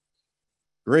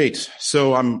Great.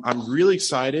 So I'm really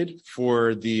excited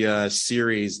for the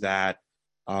series that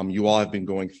you all have been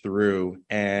going through,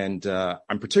 and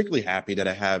I'm particularly happy that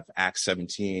I have Acts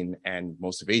 17 and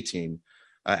most of 18.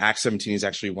 Acts 17 is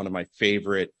actually one of my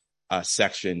favorite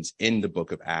sections in the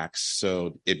book of Acts.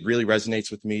 So it really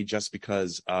resonates with me just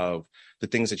because of the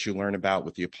things that you learn about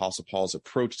with the Apostle Paul's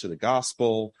approach to the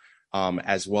gospel,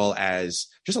 as well as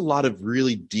just a lot of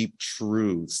really deep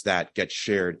truths that get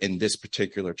shared in this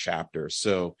particular chapter.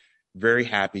 So very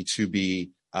happy to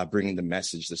be bringing the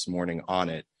message this morning on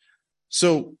it.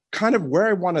 So kind of where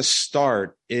I want to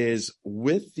start is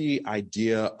with the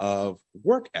idea of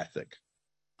work ethic.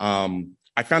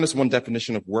 I found this one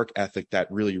definition of work ethic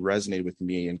that really resonated with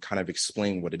me and kind of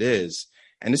explained what it is.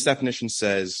 And this definition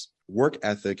says work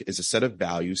ethic is a set of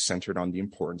values centered on the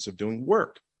importance of doing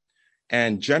work.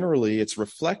 And generally, it's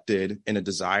reflected in a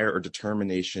desire or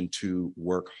determination to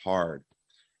work hard.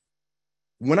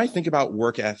 When I think about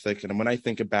work ethic and when I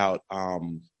think about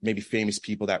maybe famous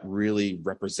people that really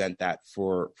represent that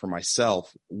for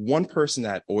myself, one person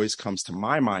that always comes to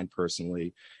my mind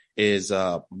personally is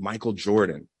Michael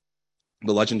Jordan,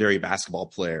 the legendary basketball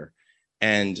player.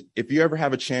 And if you ever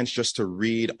have a chance just to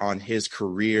read on his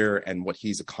career and what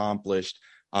he's accomplished,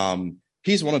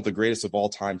 he's one of the greatest of all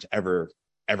time to ever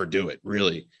do it,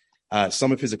 really.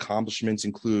 Some of his accomplishments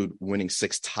include winning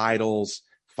 6 titles,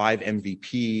 5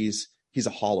 MVPs. He's a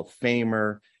Hall of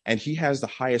Famer, and he has the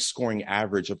highest scoring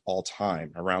average of all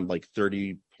time, around like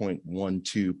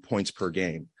 30.12 points per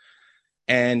game.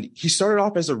 And he started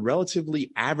off as a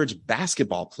relatively average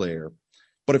basketball player.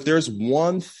 But if there's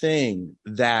one thing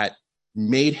that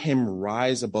made him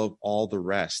rise above all the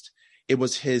rest, it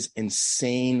was his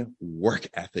insane work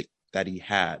ethic that he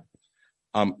had.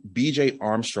 BJ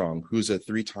Armstrong, who's a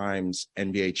 3 times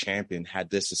NBA champion, had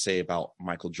this to say about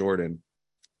Michael Jordan.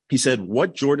 He said,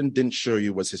 "What Jordan didn't show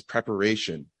you was his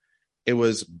preparation. It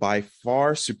was by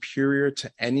far superior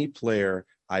to any player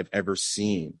I've ever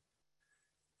seen."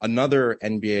 Another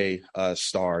NBA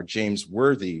star, James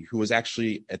Worthy, who was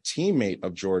actually a teammate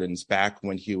of Jordan's back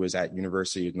when he was at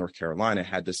University of North Carolina,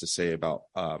 had this to say about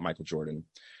Michael Jordan.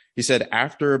 He said,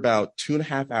 "After about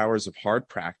 2.5 hours of hard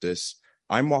practice,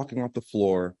 I'm walking off the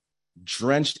floor,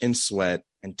 drenched in sweat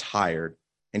and tired.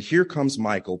 And here comes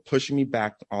Michael pushing me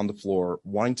back on the floor,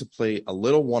 wanting to play a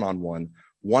little one-on-one,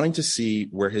 wanting to see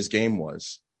where his game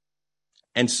was."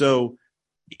 And so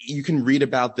you can read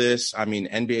about this. I mean,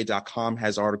 NBA.com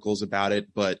has articles about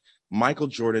it, but Michael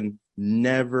Jordan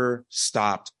never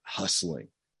stopped hustling.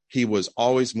 He was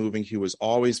always moving. He was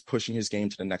always pushing his game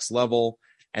to the next level.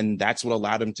 And that's what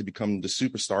allowed him to become the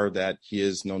superstar that he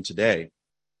is known today.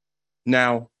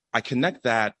 Now, I connect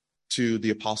that to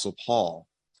the Apostle Paul.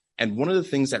 And one of the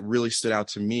things that really stood out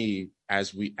to me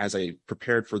as I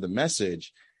prepared for the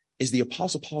message is the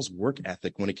Apostle Paul's work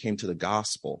ethic when it came to the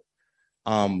gospel.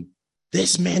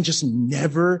 This man just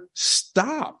never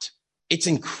stopped. It's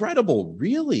incredible,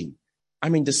 really. I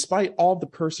mean, despite all the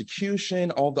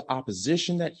persecution, all the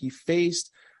opposition that he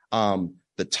faced,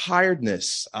 the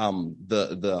tiredness,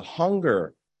 the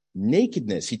hunger,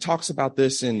 nakedness. He talks about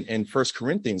this in 1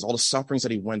 Corinthians, all the sufferings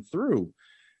that he went through.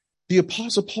 The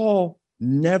Apostle Paul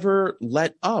never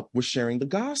let up with sharing the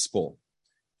gospel.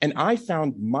 And I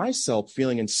found myself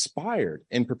feeling inspired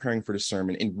in preparing for the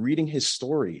sermon, in reading his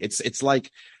story. It's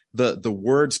like the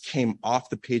words came off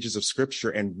the pages of scripture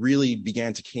and really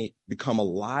began to become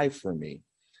alive for me.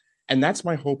 And that's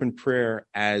my hope and prayer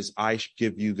as I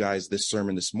give you guys this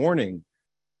sermon this morning.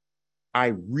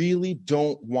 I really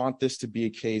don't want this to be a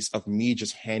case of me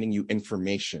just handing you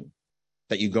information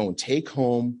that you go and take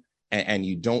home and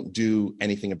you don't do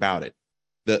anything about it.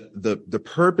 The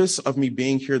purpose of me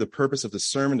being here, the purpose of the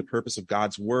sermon, the purpose of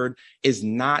God's word is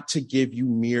not to give you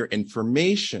mere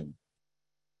information.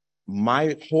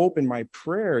 My hope and my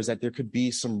prayer is that there could be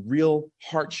some real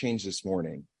heart change this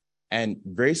morning. And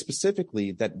very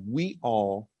specifically, that we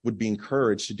all would be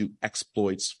encouraged to do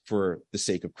exploits for the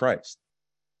sake of Christ.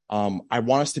 I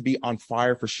want us to be on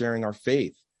fire for sharing our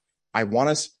faith. I want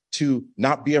us to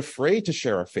not be afraid to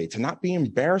share our faith, to not be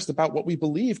embarrassed about what we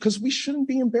believe, because we shouldn't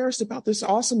be embarrassed about this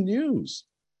awesome news.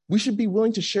 We should be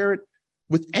willing to share it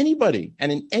with anybody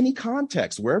and in any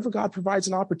context, wherever God provides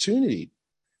an opportunity.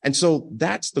 And so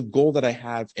that's the goal that I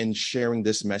have in sharing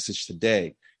this message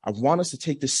today. I want us to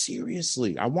take this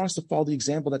seriously. I want us to follow the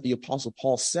example that the Apostle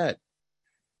Paul set.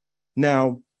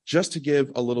 Now, just to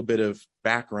give a little bit of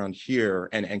background here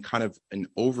and kind of an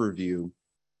overview,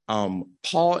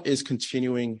 Paul is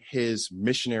continuing his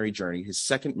missionary journey, his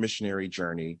second missionary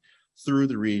journey through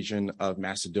the region of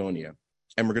Macedonia.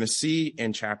 And we're going to see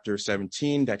in chapter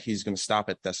 17 that he's going to stop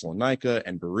at Thessalonica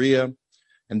and Berea.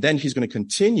 And then he's going to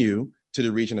continue to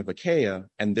the region of Achaia,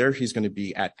 and there he's going to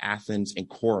be at Athens and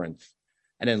Corinth.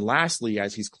 And then lastly,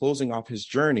 as he's closing off his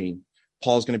journey,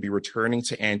 Paul's going to be returning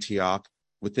to Antioch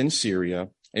within Syria, and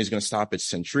he's going to stop at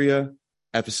Cenchrea,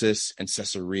 Ephesus, and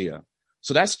Caesarea.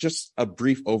 So that's just a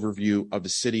brief overview of the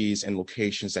cities and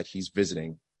locations that he's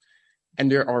visiting.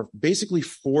 And there are basically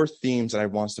 4 themes that I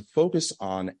want us to focus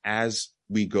on as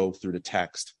we go through the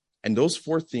text. And those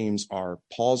 4 themes are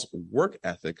Paul's work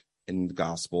ethic in the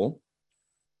gospel,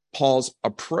 Paul's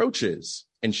approaches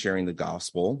in sharing the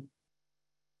gospel,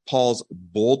 Paul's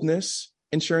boldness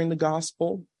in sharing the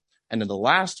gospel, and then the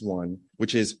last one,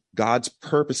 which is God's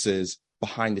purposes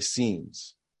behind the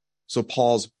scenes. So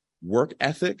Paul's work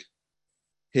ethic,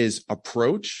 his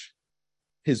approach,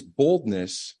 his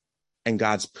boldness, and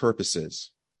God's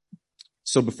purposes.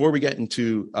 So before we get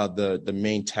into the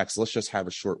main text, let's just have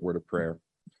a short word of prayer.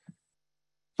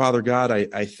 Father God,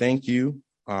 I thank you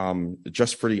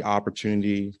just for the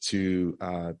opportunity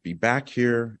to be back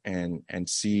here and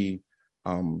see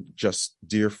just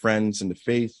dear friends in the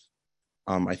faith.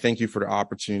 I thank you for the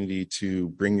opportunity to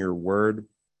bring your word.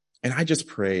 And I just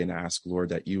pray and ask, Lord,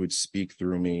 that you would speak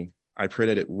through me. I pray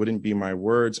that it wouldn't be my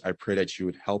words. I pray that you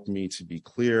would help me to be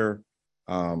clear,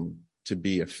 to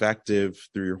be effective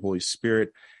through your Holy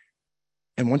Spirit.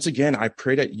 And once again, I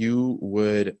pray that you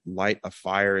would light a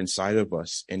fire inside of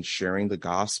us in sharing the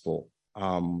gospel.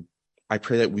 I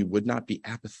pray that we would not be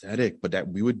apathetic, but that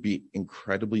we would be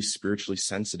incredibly spiritually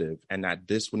sensitive, and that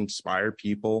this would inspire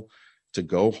people to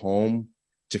go home,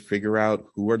 to figure out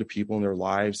who are the people in their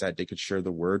lives that they could share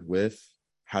the word with.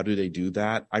 How do they do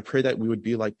that? I pray that we would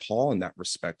be like Paul in that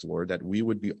respect, Lord, that we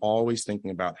would be always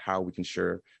thinking about how we can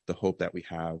share the hope that we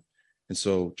have. And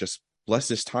so just bless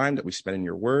this time that we spend in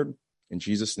your word. In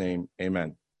Jesus' name,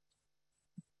 amen.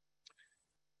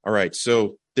 All right,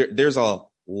 so there's a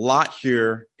lot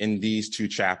here in these 2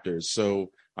 chapters.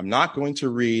 So I'm not going to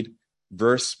read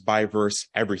verse by verse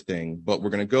everything, but we're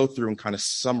going to go through and kind of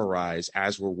summarize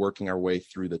as we're working our way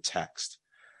through the text.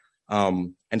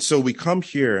 And so we come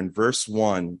here in verse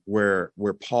 1 where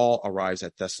Paul arrives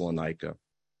at Thessalonica.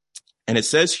 And it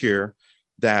says here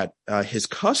that his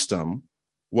custom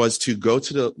was to go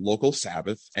to the local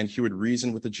Sabbath, and he would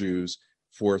reason with the Jews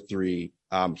for 3.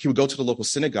 He would go to the local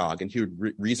synagogue, and he would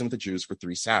reason with the Jews for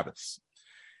 3 Sabbaths.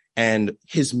 And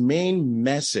his main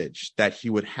message that he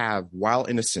would have while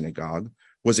in a synagogue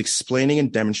was explaining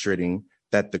and demonstrating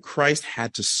that the Christ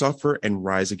had to suffer and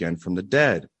rise again from the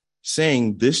dead,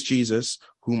 saying, "This Jesus,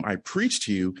 whom I preach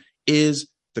to you, is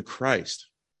the Christ."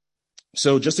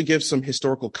 So just to give some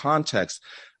historical context,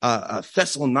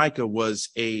 Thessalonica was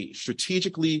a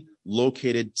strategically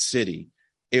located city.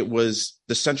 It was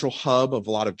the central hub of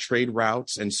a lot of trade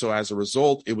routes. And so as a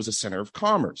result, it was a center of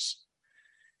commerce.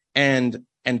 And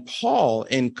Paul,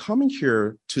 in coming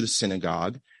here to the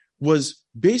synagogue, was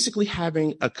basically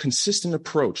having a consistent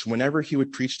approach whenever he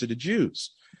would preach to the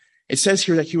Jews. It says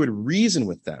here that he would reason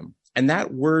with them. And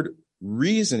that word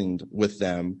reasoned with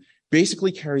them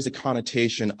basically carries a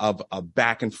connotation of a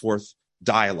back and forth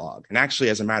dialogue. And actually,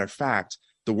 as a matter of fact,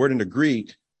 the word in the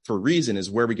Greek for reason is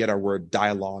where we get our word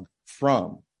dialogue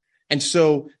from. And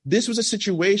so this was a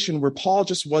situation where Paul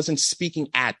just wasn't speaking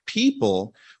at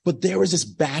people, but there was this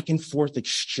back and forth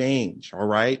exchange. All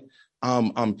right.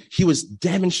 He was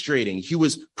demonstrating, he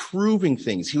was proving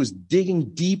things. He was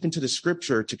digging deep into the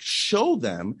scripture to show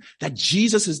them that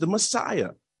Jesus is the Messiah.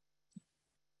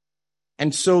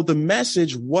 And so the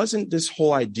message wasn't this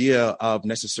whole idea of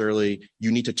necessarily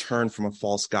you need to turn from a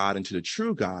false God into the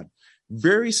true God.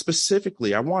 Very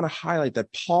specifically, I want to highlight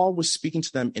that Paul was speaking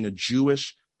to them in a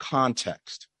Jewish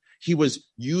context. He was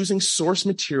using source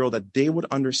material that they would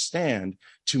understand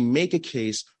to make a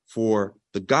case for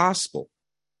the gospel.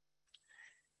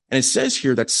 And it says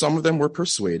here that some of them were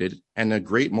persuaded, and a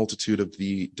great multitude of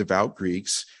the devout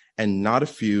Greeks and not a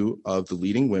few of the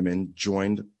leading women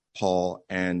joined Paul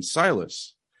and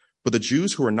Silas. But the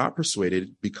Jews who were not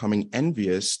persuaded, becoming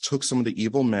envious, took some of the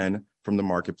evil men from the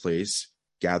marketplace,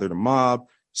 gathered a mob,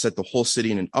 set the whole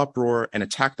city in an uproar, and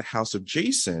attacked the house of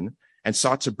Jason and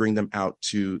sought to bring them out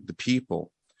to the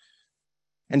people.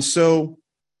 And so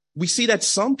we see that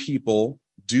some people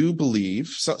do believe,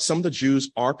 some of the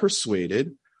Jews are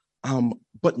persuaded,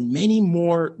 but many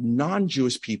more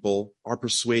non-Jewish people are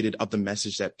persuaded of the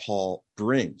message that Paul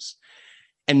brings.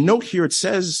 And note here, it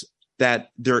says that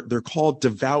they're called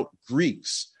devout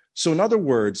Greeks. So in other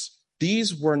words,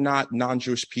 these were not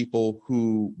non-Jewish people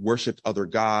who worshiped other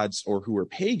gods or who were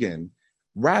pagan.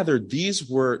 Rather, these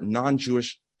were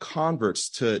non-Jewish converts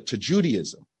to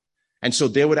Judaism. And so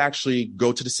they would actually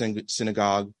go to the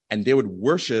synagogue and they would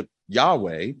worship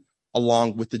Yahweh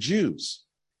along with the Jews.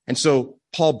 And so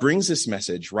Paul brings this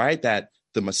message, right? That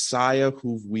the Messiah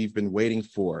who we've been waiting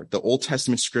for, the Old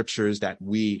Testament scriptures that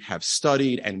we have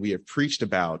studied and we have preached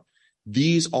about,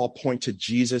 these all point to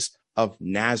Jesus of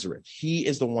Nazareth. He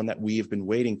is the one that we have been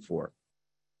waiting for.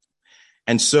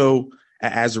 And so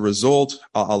as a result,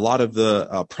 a lot of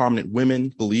the prominent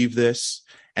women believe this,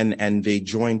 and they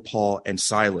join Paul and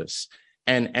Silas.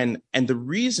 And the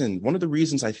reason, one of the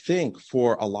reasons I think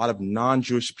for a lot of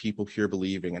non-Jewish people here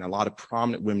believing and a lot of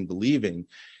prominent women believing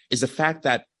is the fact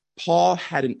that Paul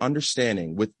had an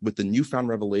understanding with the newfound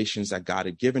revelations that God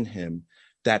had given him,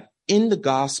 that in the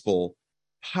gospel,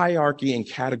 hierarchy and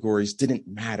categories didn't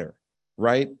matter,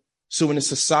 right? So in a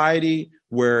society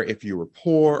where if you were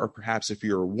poor or perhaps if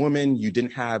you're a woman, you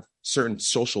didn't have certain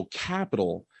social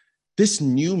capital, this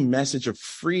new message of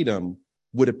freedom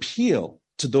would appeal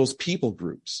to those people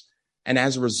groups. And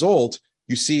as a result,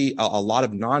 you see a lot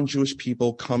of non-Jewish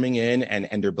people coming in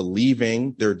and they're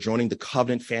believing, they're joining the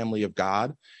covenant family of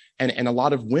God. And a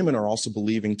lot of women are also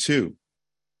believing too.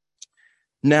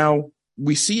 Now,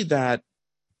 we see that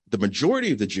the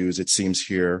majority of the Jews, it seems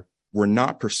here, were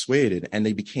not persuaded and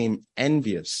they became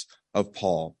envious of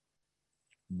Paul.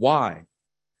 Why?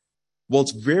 Well,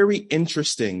 it's very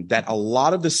interesting that a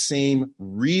lot of the same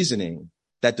reasoning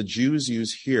that the Jews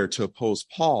use here to oppose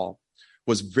Paul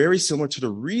was very similar to the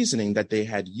reasoning that they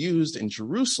had used in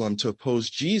Jerusalem to oppose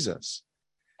Jesus.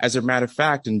 As a matter of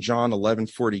fact, in John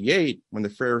 11:48, when the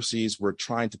Pharisees were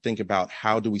trying to think about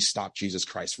how do we stop Jesus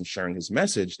Christ from sharing his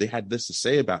message, they had this to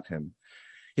say about him.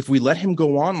 If we let him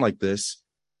go on like this,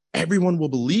 everyone will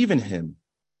believe in him,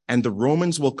 and the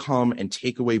Romans will come and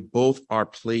take away both our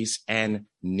place and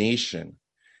nation.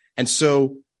 And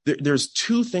so there's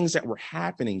two things that were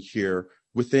happening here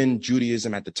within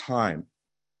Judaism at the time.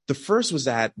 The first was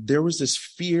that there was this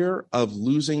fear of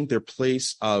losing their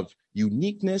place of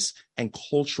uniqueness and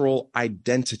cultural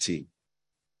identity.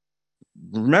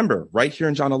 Remember, right here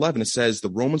in John 11, it says the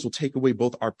Romans will take away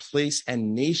both our place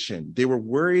and nation. They were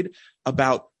worried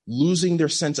about losing their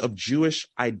sense of Jewish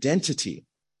identity.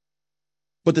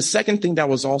 But the second thing that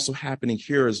was also happening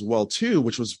here as well, too,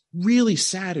 which was really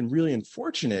sad and really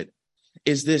unfortunate,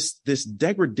 is this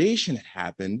degradation that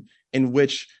happened in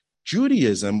which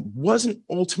Judaism wasn't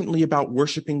ultimately about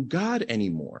worshiping God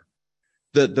anymore.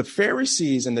 The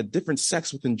Pharisees and the different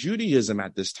sects within Judaism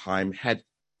at this time had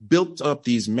built up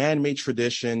these man-made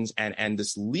traditions and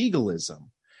this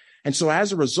legalism. And so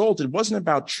as a result, it wasn't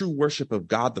about true worship of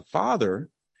God the Father.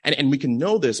 And we can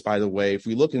know this, by the way, if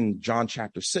we look in John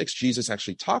chapter 6, Jesus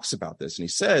actually talks about this. And he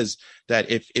says that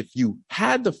if you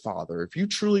had the Father, if you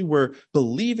truly were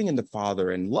believing in the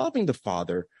Father and loving the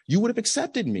Father, you would have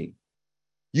accepted me.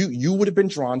 You would have been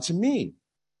drawn to me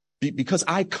because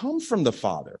I come from the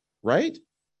Father, right?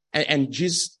 And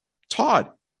Jesus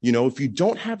taught, if you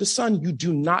don't have the Son, you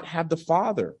do not have the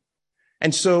Father.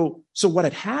 And so what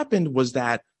had happened was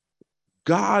that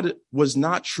God was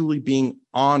not truly being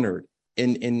honored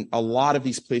in a lot of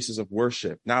these places of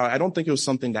worship. Now, I don't think it was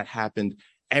something that happened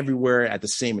everywhere at the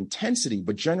same intensity,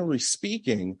 but generally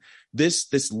speaking,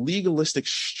 this legalistic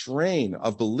strain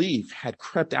of belief had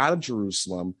crept out of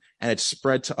Jerusalem and had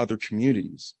spread to other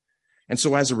communities. And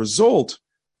so as a result,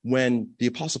 when the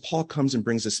Apostle Paul comes and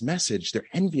brings this message, they're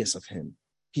envious of him.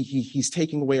 He's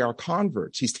taking away our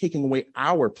converts. He's taking away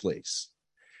our place.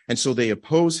 And so they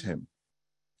oppose him.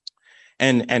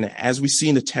 And as we see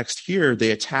in the text here, they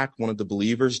attack one of the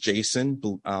believers, Jason,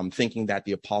 thinking that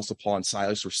the Apostle Paul and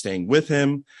Silas were staying with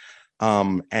him.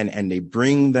 And they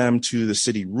bring them to the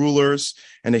city rulers.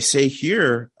 And they say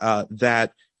here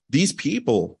that these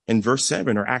people in verse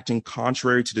 7 are acting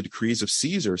contrary to the decrees of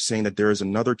Caesar, saying that there is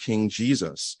another king,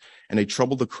 Jesus. And they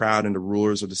troubled the crowd and the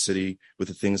rulers of the city with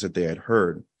the things that they had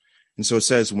heard. And so it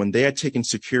says when they had taken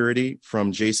security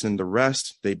from Jason and the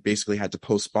rest, they basically had to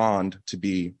post bond to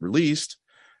be released.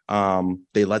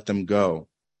 They let them go.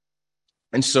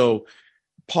 And so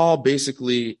Paul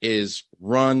basically is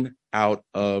run out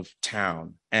of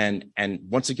town. And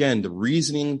once again, the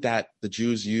reasoning that the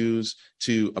Jews use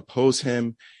to oppose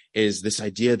him is this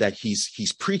idea that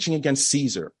he's preaching against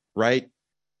Caesar, right?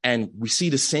 And we see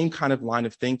the same kind of line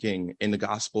of thinking in the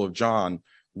Gospel of John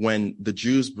when the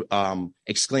Jews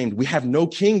exclaimed, "We have no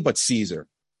king but Caesar,"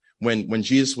 when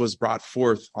Jesus was brought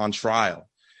forth on trial.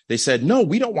 They said, "No,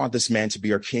 we don't want this man to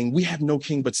be our king. We have no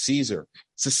king but Caesar."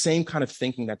 It's the same kind of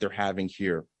thinking that they're having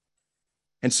here.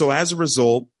 And so as a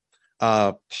result,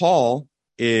 Paul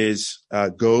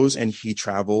goes and he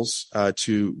travels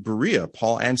to Berea,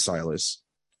 Paul and Silas.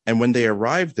 And when they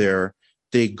arrive there,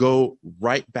 they go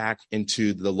right back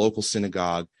into the local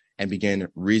synagogue and begin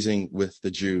reasoning with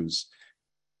the Jews.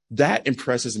 That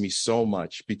impresses me so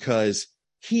much because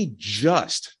he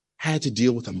just had to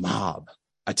deal with a mob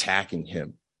attacking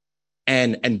him.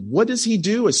 And what does he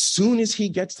do? As soon as he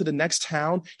gets to the next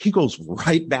town, he goes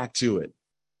right back to it.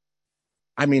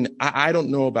 I mean, I don't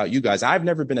know about you guys. I've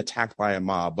never been attacked by a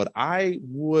mob, but I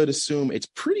would assume it's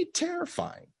pretty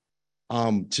terrifying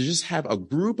to just have a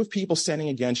group of people standing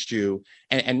against you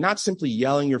and not simply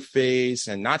yelling your face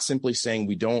and not simply saying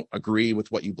we don't agree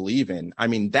with what you believe in. I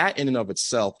mean, that in and of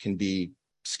itself can be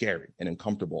scary and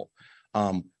uncomfortable.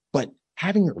 But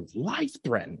having your life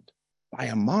threatened by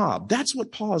a mob, that's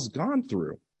what Paul has gone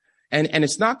through. And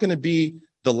it's not going to be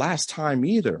the last time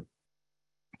either.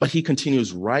 But he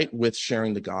continues right with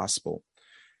sharing the gospel.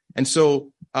 And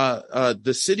so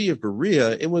the city of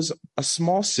Berea, it was a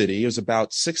small city. It was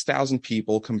about 6,000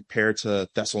 people compared to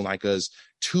Thessalonica's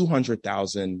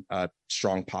 200,000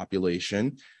 strong population.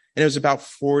 And it was about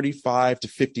 45 to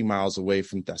 50 miles away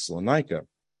from Thessalonica.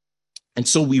 And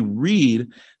so we read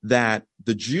that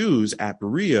the Jews at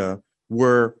Berea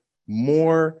were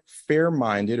more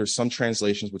fair-minded, or some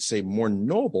translations would say more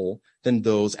noble than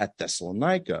those at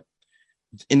Thessalonica.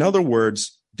 In other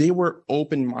words, they were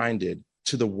open-minded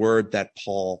to the word that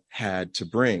Paul had to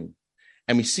bring.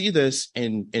 And we see this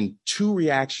in two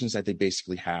reactions that they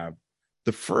basically have.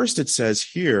 The first, it says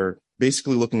here,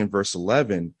 basically looking in verse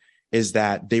 11, is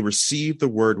that they received the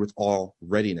word with all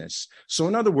readiness. So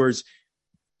in other words,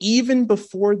 even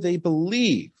before they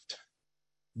believed,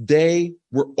 they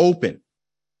were open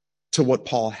to what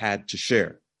Paul had to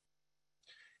share.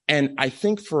 And I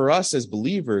think for us as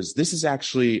believers, this is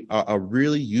actually a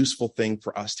really useful thing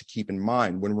for us to keep in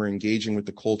mind when we're engaging with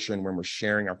the culture and when we're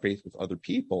sharing our faith with other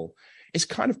people, is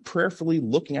kind of prayerfully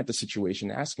looking at the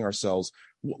situation, asking ourselves,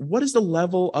 what is the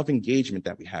level of engagement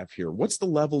that we have here? What's the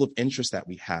level of interest that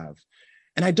we have?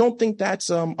 And I don't think that's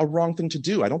a wrong thing to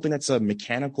do. I don't think that's a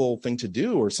mechanical thing to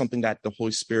do or something that the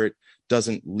Holy Spirit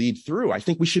doesn't lead through. I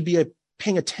think we should be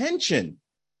paying attention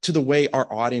to the way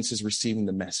our audience is receiving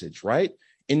the message, right?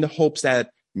 In the hopes that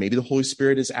maybe the Holy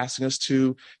Spirit is asking us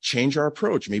to change our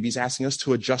approach. Maybe he's asking us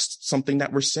to adjust something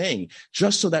that we're saying,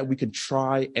 just so that we can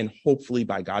try and hopefully,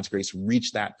 by God's grace,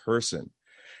 reach that person.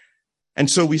 And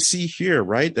so we see here,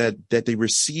 right, that they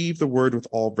receive the word with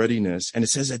all readiness. And it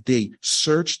says that they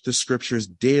search the scriptures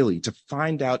daily to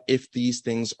find out if these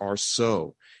things are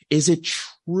so. Is it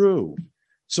true?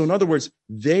 So in other words,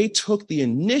 they took the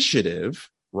initiative,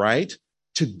 right,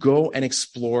 to go and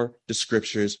explore the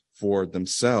scriptures for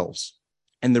themselves.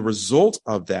 And the result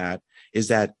of that is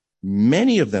that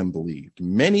many of them believed,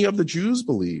 many of the Jews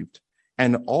believed,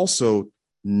 and also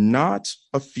not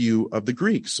a few of the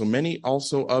Greeks. So many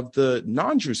also of the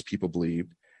non-Jewish people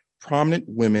believed, prominent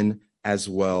women as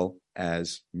well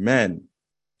as men.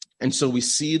 And so we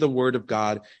see the word of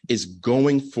God is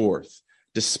going forth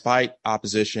despite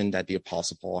opposition that the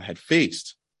Apostle Paul had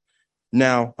faced.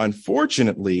 Now,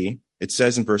 unfortunately, it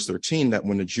says in verse 13 that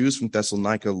when the Jews from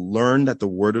Thessalonica learned that the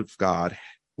word of God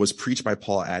was preached by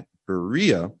Paul at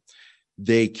Berea,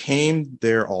 they came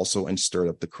there also and stirred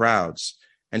up the crowds.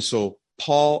 And so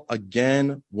Paul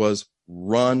again was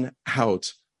run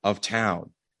out of town.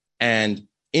 And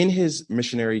in his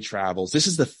missionary travels, this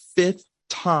is the fifth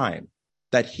time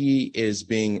that he is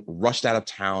being rushed out of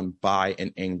town by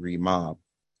an angry mob.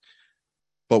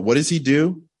 But what does he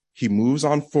do? He moves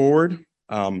on forward.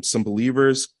 Some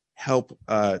believers help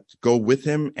go with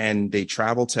him, and they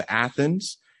travel to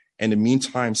Athens. And in the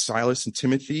meantime, Silas and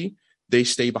Timothy, they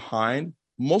stay behind,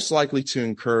 most likely to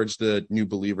encourage the new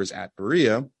believers at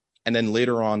Berea. And then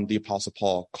later on, the Apostle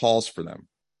Paul calls for them.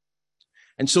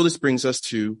 And so this brings us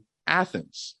to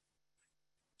Athens.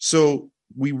 So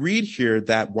we read here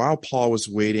that while Paul was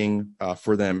waiting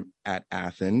for them at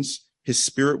Athens, his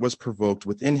spirit was provoked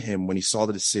within him when he saw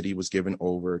that the city was given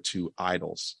over to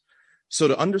idols. So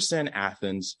to understand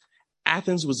Athens,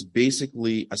 Athens was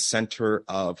basically a center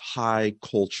of high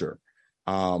culture.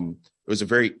 It was a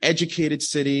very educated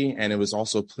city, and it was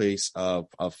also a place of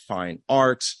fine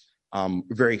art,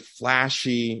 very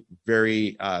flashy,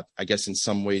 very, I guess in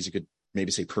some ways you could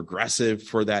maybe say progressive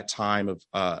for that time of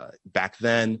back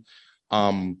then.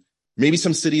 Maybe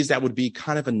some cities that would be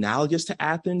kind of analogous to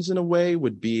Athens in a way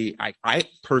would be, I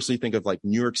personally think of like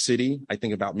New York City. I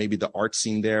think about maybe the art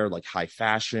scene there, like high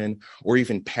fashion, or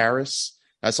even Paris.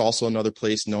 That's also another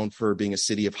place known for being a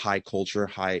city of high culture,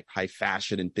 high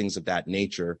fashion, and things of that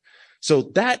nature.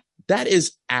 So that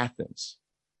is Athens.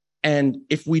 And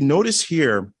if we notice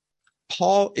here,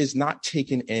 Paul is not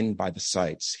taken in by the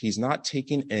sights. He's not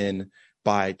taken in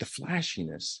by the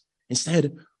flashiness.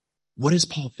 Instead, what is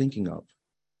Paul thinking of?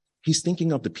 He's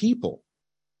thinking of the people.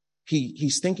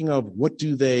 he's thinking of, what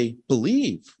do they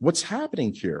believe? What's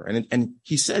happening here? And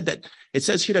he said that it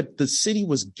says here that the city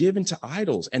was given to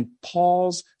idols, and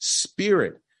Paul's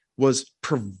spirit was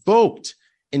provoked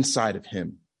inside of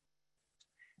him.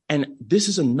 And this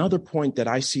is another point that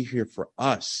I see here for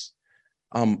us.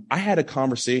 I had a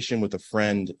conversation with a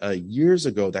friend years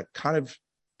ago that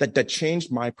that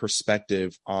changed my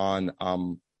perspective on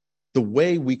the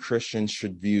way we Christians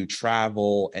should view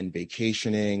travel and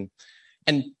vacationing.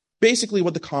 And basically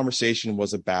what the conversation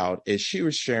was about is she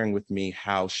was sharing with me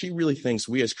how she really thinks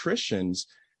we as Christians,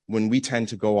 when we tend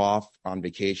to go off on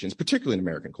vacations, particularly in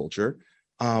American culture,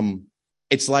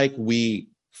 it's like we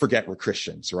forget we're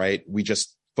Christians, right? We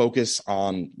just focus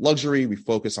on luxury. We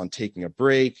focus on taking a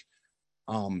break.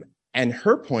 And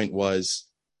her point was,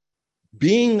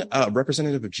 being a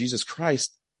representative of Jesus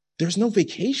Christ, there's no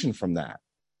vacation from that.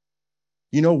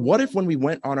 You know, what if when we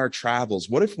went on our travels,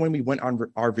 what if when we went on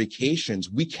our vacations,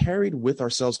 we carried with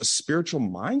ourselves a spiritual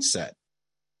mindset?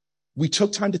 We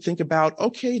took time to think about,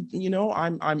 okay, you know,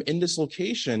 I'm in this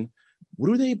location. What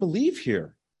do they believe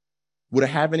here? Would I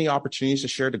have any opportunities to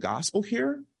share the gospel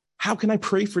here? How can I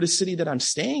pray for the city that I'm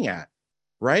staying at?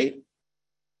 Right?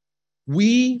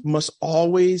 We must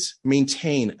always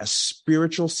maintain a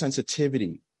spiritual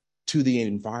sensitivity to the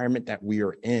environment that we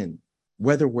are in,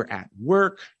 whether we're at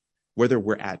work, whether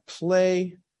we're at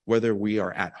play, whether we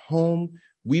are at home.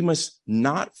 We must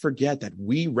not forget that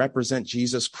we represent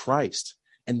Jesus Christ.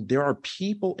 And there are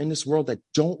people in this world that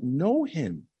don't know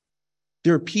him.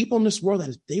 There are people in this world that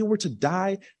if they were to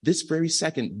die this very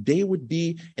second, they would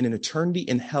be in an eternity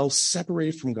in hell,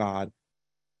 separated from God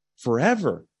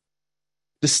forever.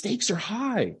 The stakes are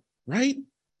high, right?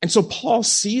 And so Paul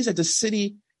sees that the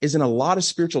city is in a lot of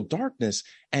spiritual darkness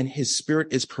and his spirit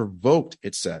is provoked,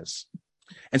 it says.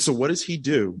 And so what does he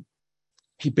do?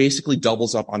 He basically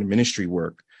doubles up on ministry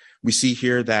work. We see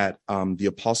here that the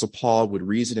Apostle Paul would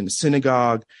reason in the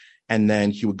synagogue, and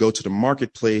then he would go to the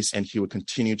marketplace and he would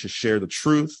continue to share the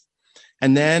truth.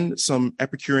 And then some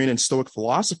Epicurean and Stoic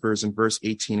philosophers in verse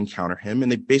 18 encounter him,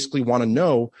 and they basically want to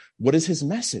know, what is his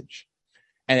message?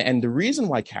 And the reason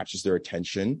why it captures their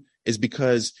attention is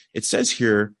because it says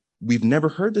here, we've never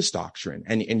heard this doctrine,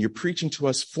 and you're preaching to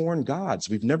us foreign gods.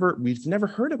 We've never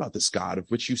heard about this God of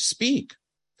which you speak.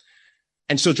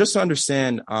 And so just to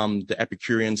understand the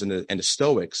Epicureans and the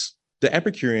Stoics, the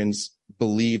Epicureans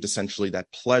believed essentially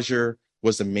that pleasure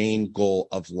was the main goal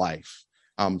of life.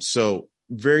 So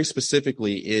very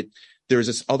specifically, there's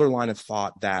this other line of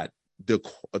thought that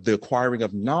the acquiring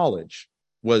of knowledge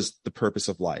was the purpose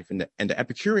of life. And the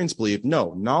Epicureans believe,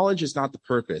 no, knowledge is not the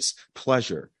purpose,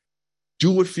 pleasure.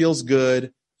 Do what feels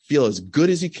good, feel as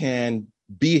good as you can,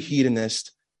 be a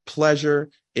hedonist. Pleasure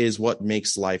is what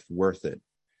makes life worth it.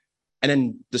 And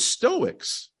then the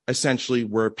Stoics essentially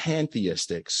were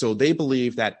pantheistic. So they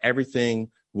believed that everything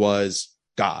was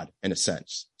God in a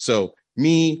sense. So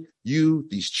me, you,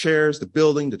 these chairs, the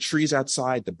building, the trees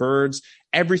outside, the birds,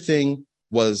 everything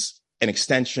was an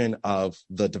extension of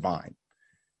the divine.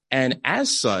 And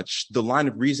as such, the line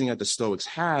of reasoning that the Stoics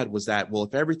had was that, well,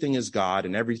 if everything is God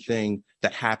and everything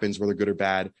that happens, whether good or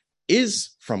bad, is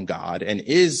from God and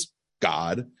is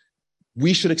God,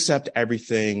 we should accept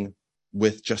everything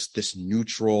with just this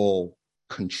neutral,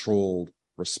 controlled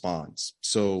response.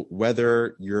 So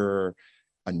whether you're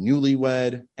a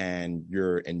newlywed and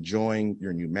you're enjoying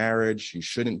your new marriage, you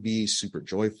shouldn't be super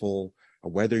joyful.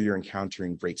 Or whether you're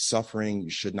encountering great suffering, you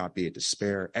should not be in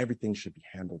despair. Everything should be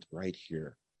handled right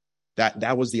here.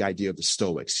 That was the idea of the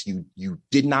Stoics. You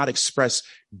did not express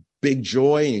big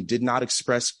joy and you did not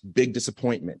express big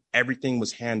disappointment. Everything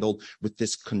was handled with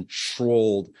this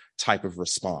controlled type of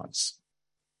response.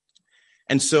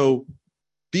 And so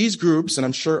these groups, and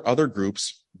I'm sure other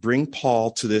groups, bring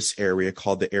Paul to this area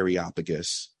called the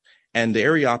Areopagus. And the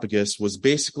Areopagus was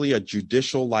basically a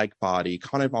judicial-like body,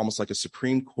 kind of almost like a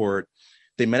Supreme Court.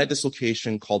 They met at this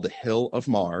location called the Hill of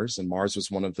Mars, and Mars was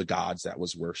one of the gods that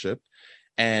was worshipped.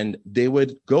 And they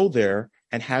would go there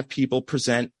and have people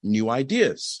present new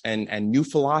ideas and new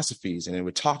philosophies, and it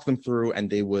would talk them through and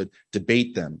they would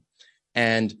debate them.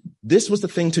 And this was the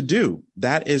thing to do.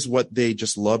 That is what they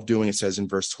just loved doing. It says in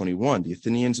verse 21, the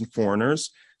Athenians and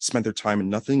foreigners spent their time in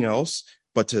nothing else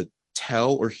but to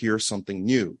tell or hear something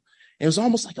new. And it was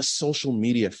almost like a social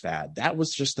media fad. That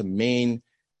was just the main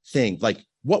thing. Like,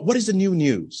 what is the new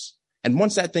news? And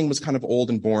once that thing was kind of old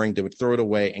and boring, they would throw it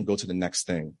away and go to the next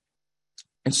thing.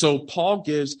 And so Paul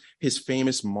gives his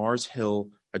famous Mars Hill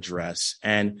address.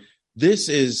 And this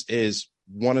is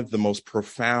one of the most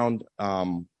profound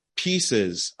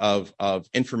pieces of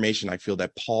information I feel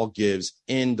that Paul gives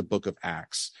in the book of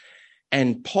Acts.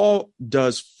 And Paul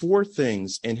does 4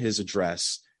 things in his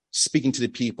address speaking to the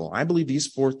people. I believe these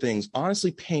four things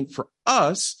honestly paint for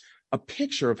us a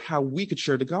picture of how we could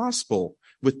share the gospel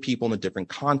with people in a different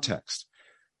context.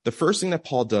 The first thing that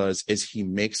Paul does is he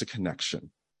makes a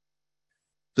connection.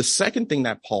 The second thing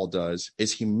that Paul does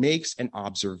is he makes an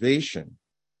observation.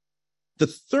 The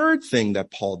third thing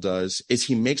that Paul does is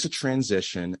he makes a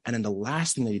transition. And then the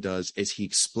last thing that he does is he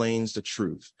explains the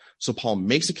truth. So Paul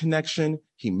makes a connection,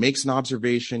 he makes an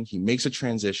observation, he makes a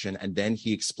transition, and then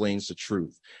he explains the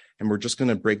truth. And we're just going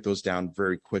to break those down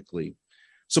very quickly.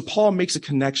 So Paul makes a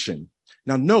connection.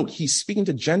 Now note, he's speaking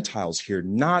to Gentiles here,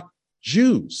 not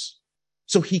Jews.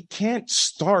 So he can't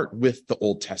start with the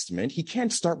Old Testament. He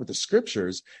can't start with the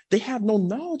scriptures. They have no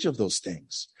knowledge of those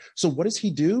things. So what does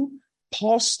he do?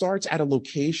 Paul starts at a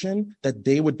location that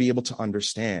they would be able to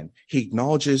understand. He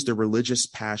acknowledges the religious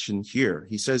passion here.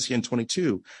 He says here in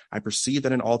 22, I perceive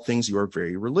that in all things you are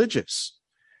very religious.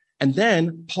 And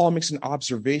then Paul makes an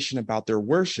observation about their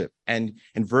worship. And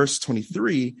in verse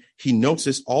 23, he notes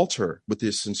this altar with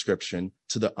this inscription,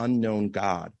 to the unknown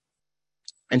God.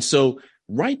 And so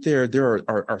right there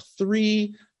are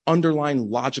three underlying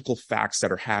logical facts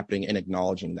that are happening in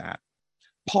acknowledging that.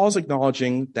 Paul's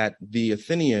acknowledging that the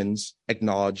Athenians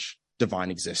acknowledge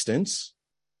divine existence.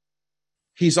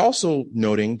 He's also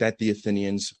noting that the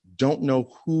Athenians don't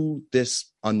know who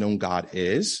this unknown God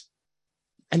is.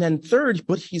 And then third,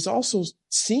 but he's also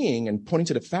seeing and pointing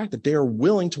to the fact that they are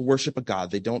willing to worship a God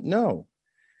they don't know.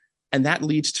 And that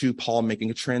leads to Paul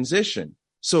making a transition.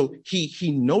 So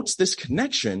he notes this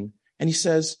connection and he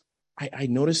says, I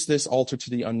noticed this altar to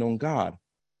the unknown God.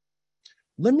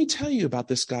 Let me tell you about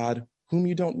this God whom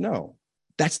you don't know.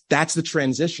 That's the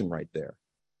transition right there,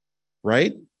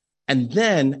 right? And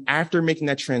then after making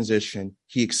that transition,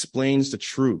 he explains the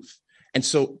truth. And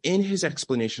so in his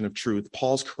explanation of truth,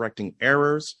 Paul's correcting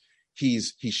errors.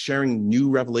 He's sharing new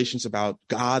revelations about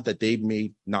God that they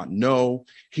may not know.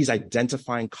 He's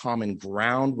identifying common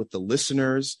ground with the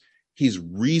listeners. He's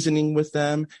reasoning with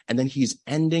them. And then he's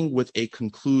ending with a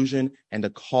conclusion and a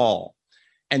call.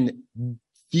 And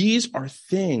these are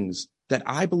things that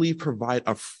I believe provide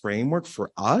a framework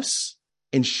for us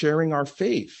in sharing our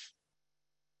faith.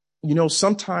 You know,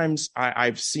 sometimes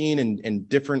I've seen in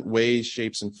different ways,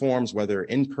 shapes, and forms, whether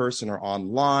in person or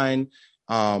online,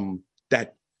 that,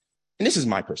 and this is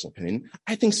my personal opinion,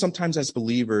 I think sometimes as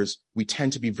believers, we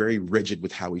tend to be very rigid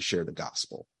with how we share the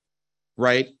gospel,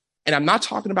 right? And I'm not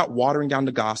talking about watering down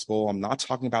the gospel. I'm not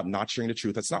talking about not sharing the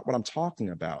truth. That's not what I'm talking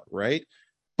about, right?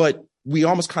 But we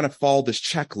almost kind of follow this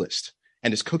checklist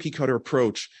and this cookie cutter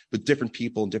approach with different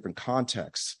people in different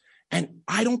contexts. And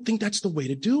I don't think that's the way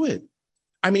to do it.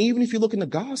 I mean, even if you look in the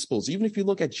Gospels, even if you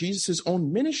look at Jesus's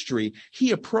own ministry,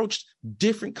 he approached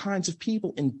different kinds of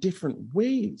people in different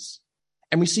ways.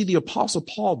 And we see the Apostle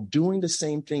Paul doing the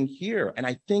same thing here. And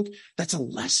I think that's a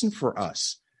lesson for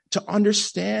us to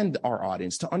understand our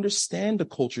audience, to understand the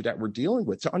culture that we're dealing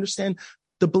with, to understand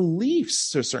the beliefs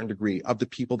to a certain degree of the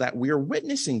people that we are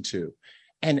witnessing to,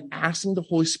 and asking the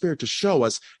Holy Spirit to show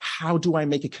us, how do I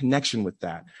make a connection with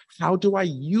that? How do I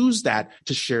use that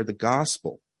to share the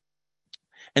gospel?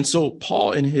 And so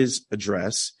Paul, in his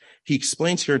address, he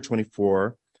explains here in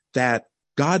 24 that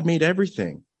God made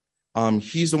everything.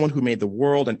 He's the one who made the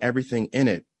world and everything in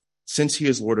it. Since he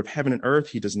is Lord of heaven and earth,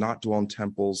 he does not dwell in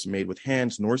temples made with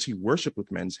hands, nor is he worshipped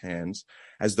with men's hands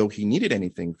as though he needed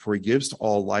anything, for he gives to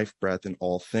all life, breath, and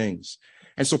all things.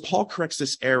 And so Paul corrects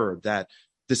this error, that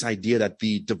this idea that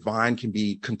the divine can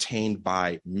be contained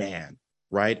by man,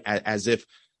 right? As if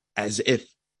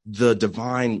the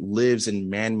divine lives in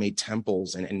man-made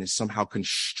temples and is somehow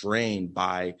constrained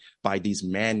by these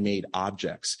man-made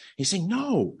objects. He's saying,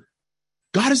 no,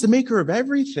 God is the maker of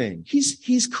everything.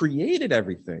 He's created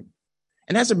everything.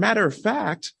 And as a matter of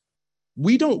fact,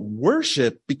 we don't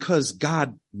worship because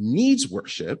God needs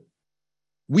worship.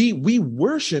 We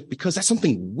worship because that's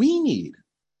something we need,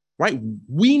 right?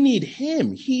 We need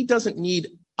him. He doesn't need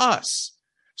us.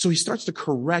 So he starts to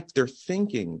correct their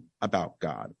thinking about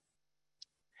God.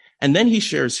 And then he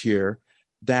shares here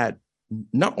that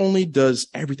not only does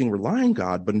everything rely on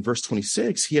God, but in verse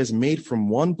 26, he has made from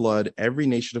one blood every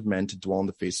nation of men to dwell on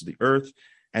the face of the earth,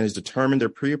 and has determined their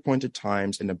pre-appointed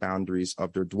times and the boundaries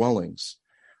of their dwellings.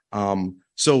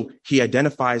 So he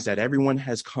identifies that everyone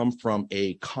has come from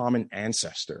a common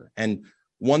ancestor. And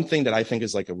one thing that I think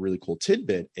is like a really cool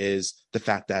tidbit is the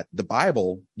fact that the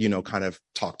Bible, kind of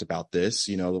talked about this,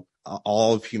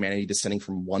 all of humanity descending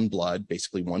from one blood,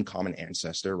 basically one common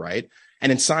ancestor, right? And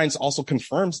then science also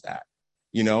confirms that,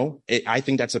 I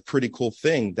think that's a pretty cool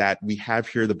thing that we have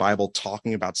here, the Bible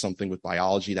talking about something with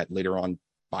biology that later on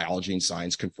biology and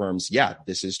science confirms, yeah,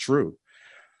 this is true.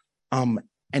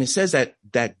 And it says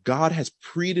that God has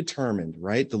predetermined,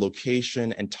 right, the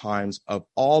location and times of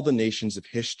all the nations of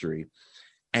history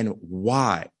and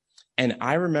why. And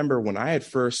I remember when I had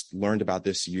first learned about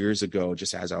this years ago,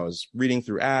 just as I was reading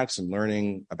through Acts and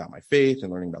learning about my faith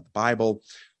and learning about the Bible,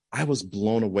 I was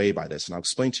blown away by this. And I'll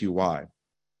explain to you why.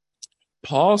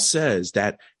 Paul says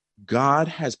that God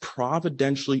has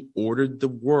providentially ordered the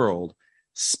world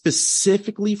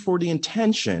specifically for the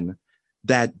intention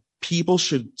that people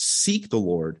should seek the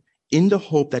Lord in the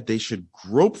hope that they should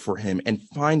grope for him and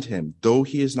find him, though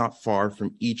he is not far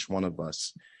from each one of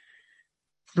us.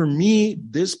 For me,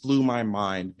 this blew my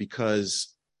mind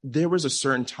because there was a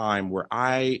certain time where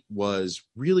I was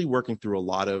really working through a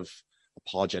lot of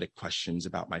apologetic questions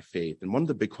about my faith. And one of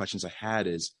the big questions I had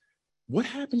is, what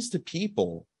happens to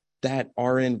people that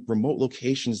are in remote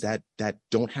locations that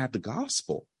don't have the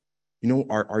gospel? You know,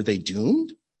 are they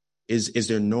doomed? Is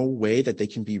there no way that they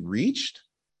can be reached?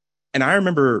 And I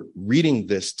remember reading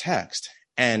this text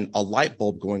and a light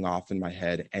bulb going off in my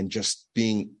head and just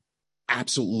being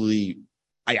absolutely,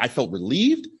 I felt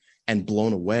relieved and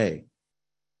blown away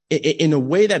in a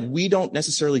way that we don't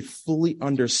necessarily fully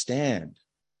understand.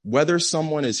 Whether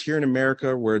someone is here in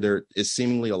America where there is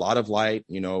seemingly a lot of light,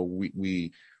 you know,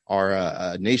 we are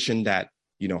a nation that,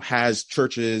 you know, has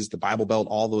churches, the Bible Belt,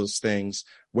 all those things,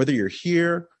 whether you're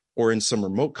here or in some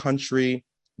remote country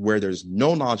where there's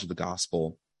no knowledge of the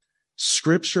gospel,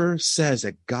 Scripture says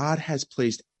that God has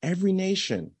placed every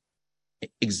nation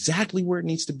exactly where it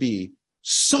needs to be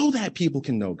so that people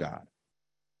can know God.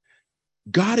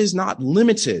 God is not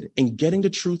limited in getting the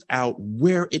truth out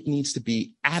where it needs to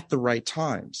be at the right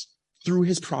times through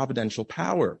his providential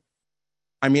power.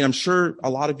 I mean, I'm sure a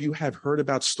lot of you have heard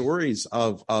about stories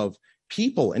of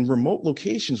people in remote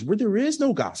locations where there is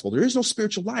no gospel, there is no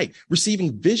spiritual light,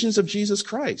 receiving visions of Jesus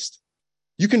Christ.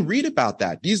 You can read about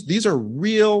that. These are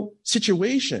real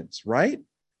situations, right?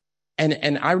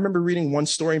 And I remember reading one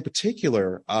story in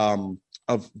particular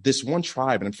of this one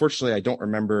tribe, and unfortunately, I don't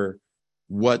remember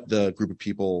what the group of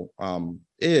people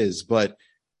is, but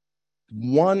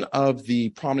one of the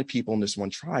prominent people in this one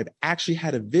tribe actually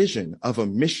had a vision of a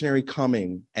missionary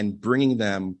coming and bringing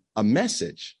them a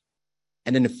message.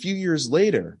 And then a few years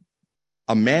later,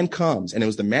 a man comes, and it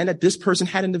was the man that this person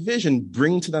had in the vision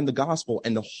bringing to them the gospel,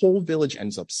 and the whole village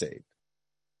ends up saved.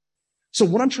 So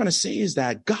what I'm trying to say is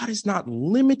that God is not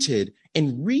limited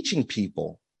in reaching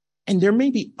people. And there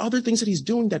may be other things that he's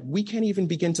doing that we can't even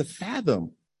begin to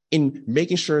fathom in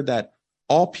making sure that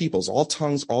all peoples, all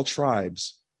tongues, all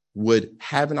tribes would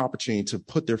have an opportunity to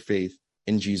put their faith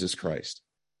in Jesus Christ.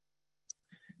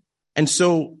 And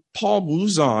so Paul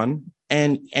moves on,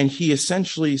 and he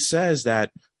essentially says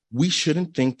that we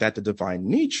shouldn't think that the divine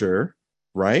nature,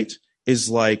 right, is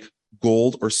like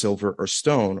gold or silver or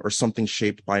stone or something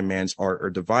shaped by man's art or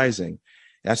devising.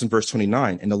 That's in verse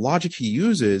 29. And the logic he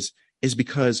uses is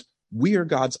because we are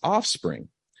God's offspring.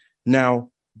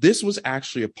 Now, this was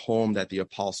actually a poem that the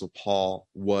Apostle Paul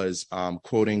was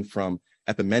quoting from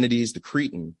Epimenides the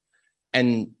Cretan.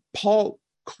 And Paul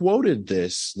quoted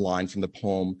this line from the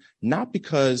poem, not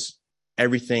because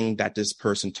everything that this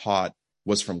person taught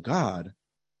was from God,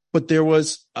 but there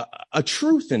was a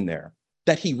truth in there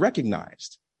that he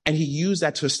recognized. And he used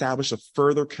that to establish a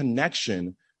further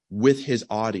connection with his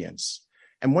audience.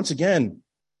 And once again,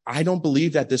 I don't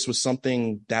believe that this was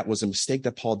something that was a mistake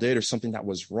that Paul did or something that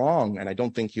was wrong. And I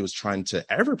don't think he was trying to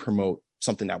ever promote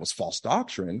something that was false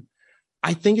doctrine.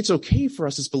 I think it's okay for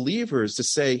us as believers to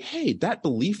say, hey, that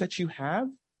belief that you have,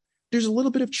 there's a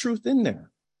little bit of truth in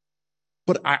there.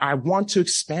 But I want to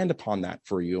expand upon that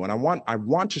for you. And I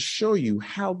want to show you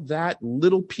how that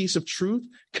little piece of truth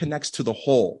connects to the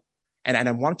whole. And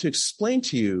I want to explain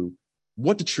to you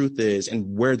what the truth is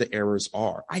and where the errors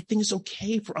are. I think it's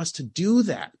okay for us to do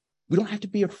that. We don't have to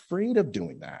be afraid of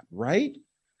doing that, right?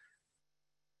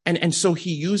 And so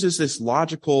he uses this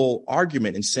logical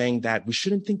argument in saying that we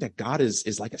shouldn't think that God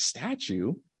is like a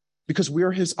statue because we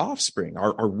are his offspring.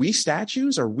 Are we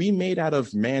statues? Are we made out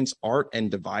of man's art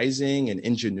and devising and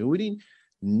ingenuity?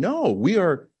 No, we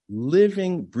are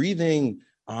living, breathing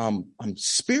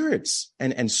spirits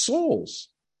and souls.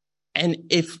 And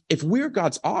if we're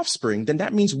God's offspring, then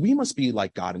that means we must be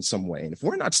like God in some way. And if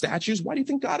we're not statues, why do you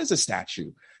think God is a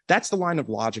statue? That's the line of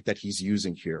logic that he's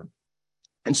using here.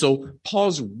 And so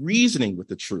Paul's reasoning with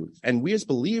the truth. And we as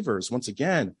believers, once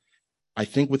again, I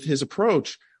think with his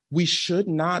approach, we should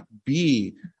not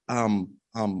be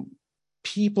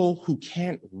people who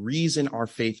can't reason our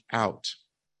faith out.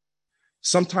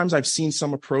 Sometimes I've seen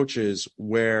some approaches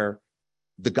where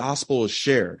the gospel is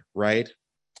shared, right?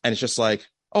 And it's just like,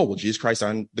 oh, well, Jesus Christ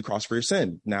on the cross for your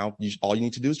sin. Now, all you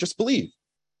need to do is just believe.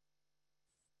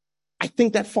 I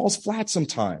think that falls flat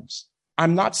sometimes.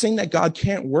 I'm not saying that God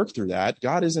can't work through that.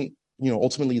 God isn't,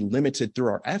 ultimately limited through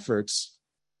our efforts,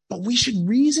 but we should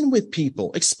reason with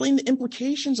people, explain the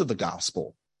implications of the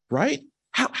gospel, right?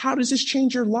 How does this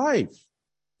change your life?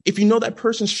 If you know that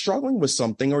person's struggling with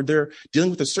something or they're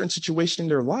dealing with a certain situation in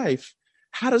their life,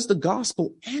 how does the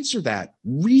gospel answer that?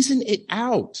 Reason it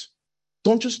out.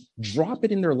 Don't just drop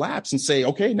it in their laps and say,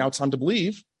 okay, now it's time to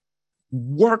believe.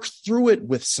 Work through it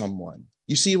with someone.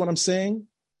 You see what I'm saying?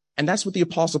 And that's what the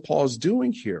Apostle Paul is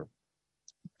doing here.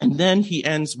 And then he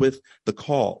ends with the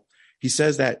call. He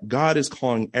says that God is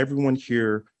calling everyone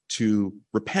here to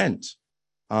repent.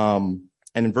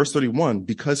 And in verse 31,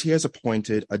 because he has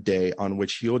appointed a day on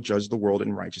which he will judge the world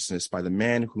in righteousness by the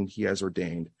man whom he has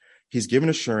ordained, he's given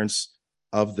assurance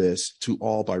of this to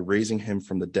all by raising him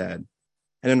from the dead.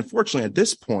 And unfortunately, at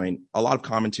this point, a lot of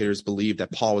commentators believe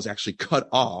that Paul was actually cut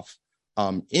off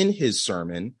in his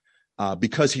sermon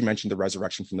because he mentioned the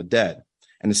resurrection from the dead.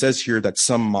 And it says here that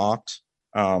some mocked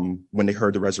when they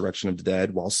heard the resurrection of the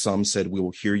dead, while some said, we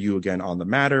will hear you again on the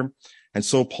matter. And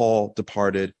so Paul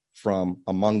departed from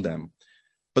among them.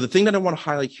 But the thing that I want to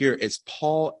highlight here is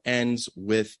Paul ends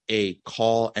with a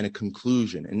call and a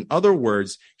conclusion. In other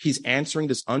words, he's answering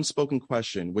this unspoken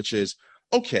question, which is,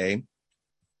 okay,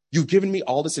 you've given me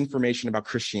all this information about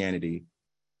Christianity.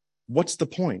 What's the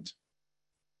point?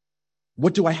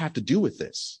 What do I have to do with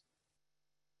this?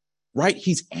 Right?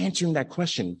 He's answering that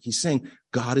question. He's saying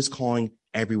God is calling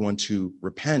everyone to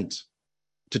repent,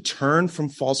 to turn from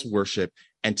false worship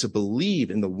and to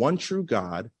believe in the one true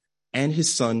God and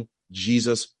his son,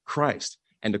 Jesus Christ.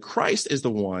 And the Christ is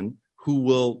the one who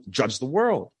will judge the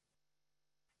world.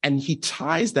 And he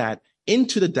ties that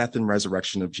into the death and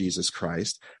resurrection of Jesus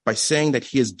Christ by saying that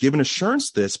he has given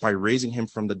assurance this by raising him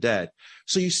from the dead.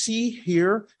 So you see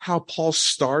here how Paul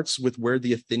starts with where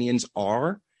the Athenians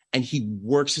are and he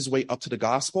works his way up to the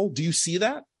gospel. Do you see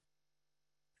that?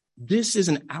 This is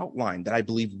an outline that I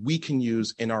believe we can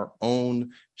use in our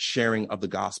own sharing of the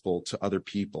gospel to other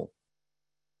people.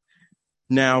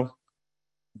 Now,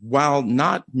 while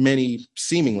not many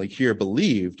seemingly here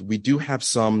believed, we do have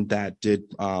some that did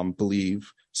believe,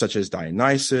 such as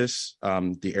Dionysius,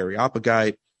 the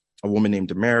Areopagite, a woman named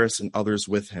Damaris, and others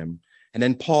with him. And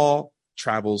then Paul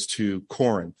travels to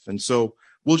Corinth. And so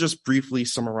we'll just briefly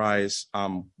summarize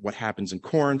what happens in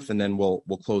Corinth, and then we'll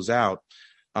close out.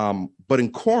 But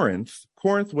in Corinth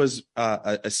was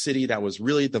a city that was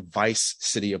really the vice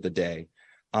city of the day.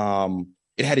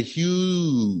 It had a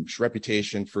huge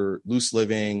reputation for loose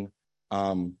living,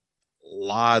 a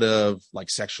lot of like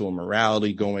sexual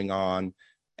immorality going on.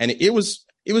 And it was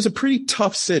a pretty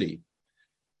tough city.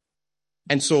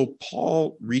 And so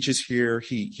Paul reaches here.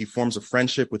 He forms a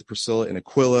friendship with Priscilla and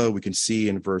Aquila. We can see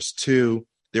in verse 2,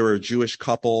 they were a Jewish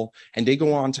couple, and they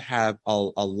go on to have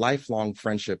a lifelong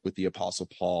friendship with the Apostle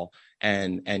Paul.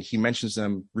 And he mentions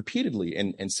them repeatedly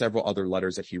in several other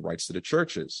letters that he writes to the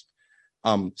churches.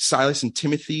 Silas and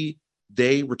Timothy,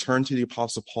 they return to the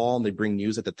Apostle Paul and they bring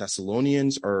news that the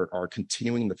Thessalonians are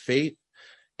continuing the faith.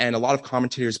 And a lot of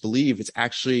commentators believe it's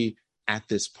actually at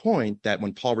this point that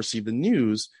when Paul received the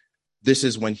news, this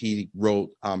is when he wrote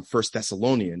First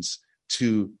Thessalonians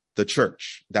to the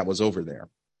church that was over there.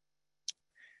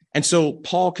 And so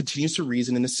Paul continues to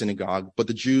reason in the synagogue, but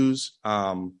the Jews,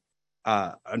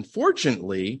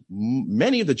 unfortunately,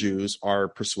 many of the Jews are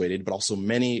persuaded, but also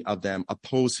many of them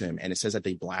oppose him. And it says that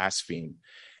they blaspheme.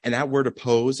 And that word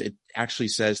oppose, it actually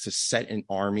says to set an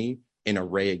army in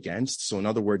array against. So in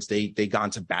other words, they got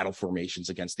into battle formations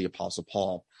against the Apostle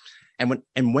Paul. And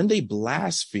when they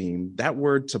blaspheme, that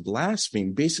word to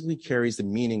blaspheme basically carries the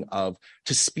meaning of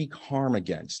to speak harm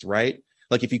against, right?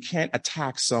 Like if you can't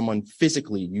attack someone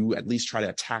physically, you at least try to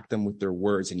attack them with their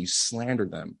words and you slander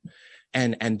them.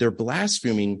 And they're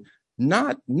blaspheming,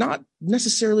 not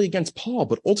necessarily against Paul,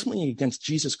 but ultimately against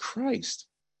Jesus Christ.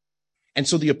 And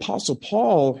so the Apostle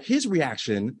Paul, his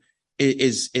reaction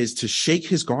is to shake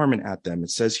his garment at them.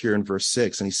 It says here in verse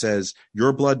 6, and he says,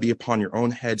 your blood be upon your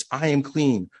own heads. I am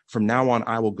clean. From now on,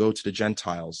 I will go to the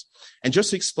Gentiles. And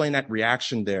just to explain that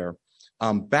reaction there,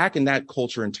 back in that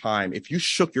culture and time, if you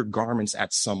shook your garments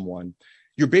at someone,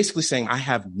 you're basically saying, I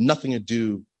have nothing to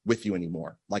do with you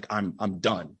anymore. Like I'm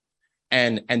done.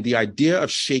 And the idea of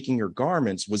shaking your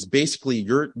garments was basically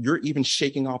you're even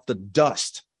shaking off the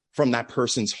dust from that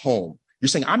person's home. You're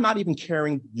saying, I'm not even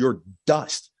carrying your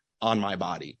dust on my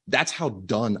body. That's how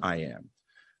done I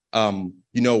am.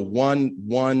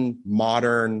 One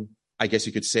modern, I guess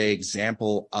you could say,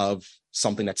 example of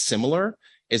something that's similar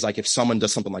is like if someone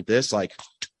does something like this, like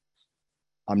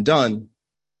I'm done,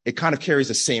 it kind of carries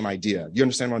the same idea. You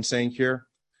understand what I'm saying here?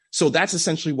 So that's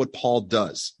essentially what Paul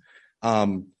does.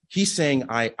 he's saying,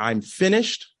 I'm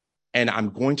finished and I'm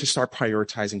going to start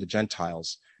prioritizing the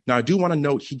Gentiles. Now, I do want to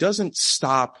note, he doesn't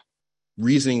stop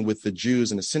reasoning with the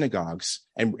Jews in the synagogues.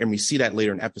 And we see that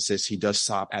later in Ephesus, he does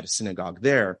stop at a synagogue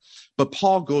there. But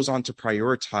Paul goes on to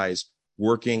prioritize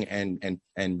working and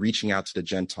reaching out to the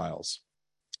Gentiles.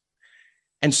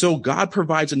 And so God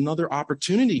provides another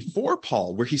opportunity for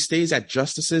Paul where he stays at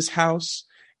Justus's house,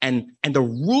 and the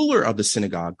ruler of the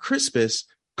synagogue, Crispus,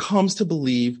 comes to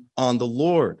believe on the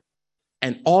Lord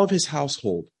and all of his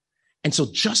household. And so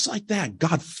just like that,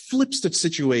 God flips the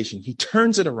situation. He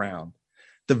turns it around.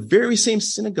 The very same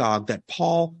synagogue that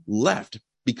Paul left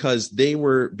because they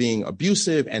were being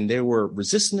abusive and they were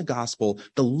resisting the gospel,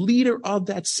 the leader of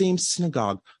that same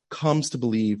synagogue comes to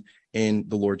believe in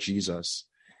the Lord Jesus.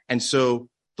 And so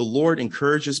the Lord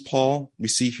encourages Paul. We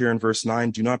see here in verse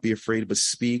 9, do not be afraid, but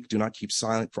speak. Do not keep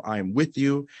silent, for I am with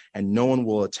you, and no one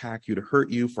will attack you to hurt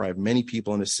you, for I have many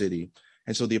people in the city.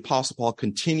 And so the Apostle Paul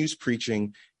continues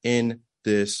preaching in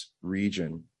this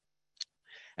region.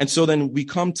 And so then we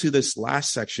come to this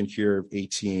last section here of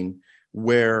 18,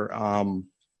 where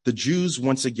the Jews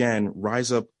once again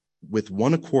rise up with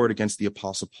one accord against the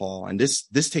Apostle Paul. And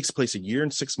this takes place a year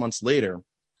and 6 months later.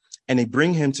 And they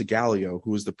bring him to Gallio,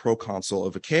 who is the proconsul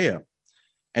of Achaia.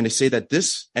 And they say that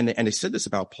this, and they said this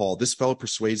about Paul, this fellow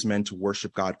persuades men to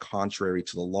worship God contrary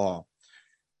to the law.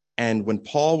 And when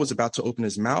Paul was about to open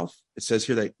his mouth, it says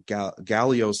here that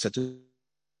Gallio said to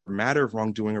a matter of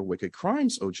wrongdoing or wicked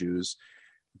crimes, O Jews,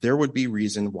 there would be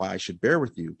reason why I should bear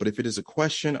with you. But if it is a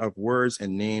question of words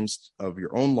and names of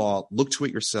your own law, look to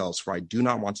it yourselves, for I do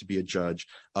not want to be a judge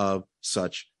of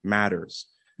such matters.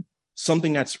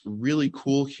 Something that's really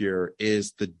cool here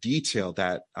is the detail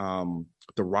that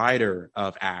the writer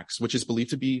of Acts, which is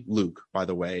believed to be Luke, by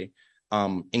the way,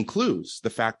 includes the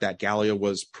fact that Gallio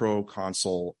was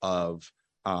proconsul of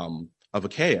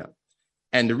Achaia.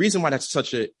 And the reason why that's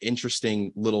such an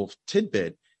interesting little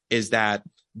tidbit is that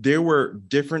there were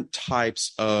different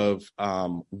types of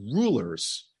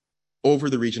rulers over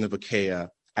the region of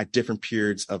Achaia at different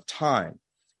periods of time.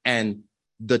 And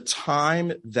the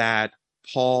time that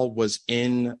Paul was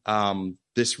in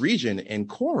this region in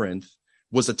Corinth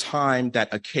was a time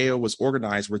that Achaia was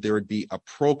organized where there would be a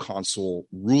proconsul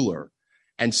ruler.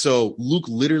 And so Luke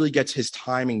literally gets his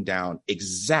timing down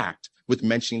exact with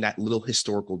mentioning that little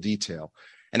historical detail.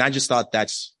 And I just thought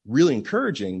that's really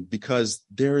encouraging because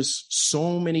there's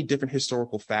so many different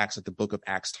historical facts that the book of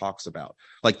Acts talks about.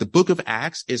 Like the book of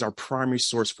Acts is our primary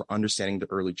source for understanding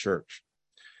the early church.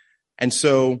 And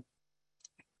so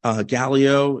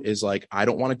Gallio is like, I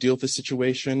don't want to deal with this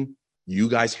situation. You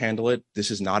guys handle it.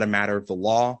 This is not a matter of the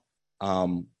law.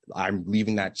 I'm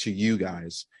leaving that to you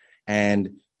guys.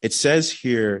 And it says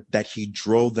here that he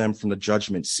drove them from the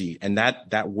judgment seat. And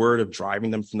that word of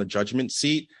driving them from the judgment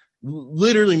seat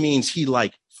literally means he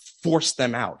like forced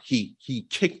them out. He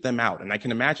kicked them out. And I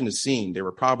can imagine the scene. They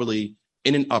were probably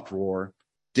in an uproar,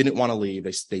 didn't want to leave.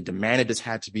 They demanded this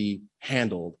had to be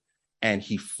handled. And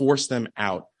he forced them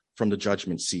out from the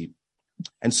judgment seat.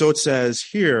 And so it says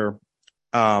here,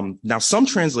 now some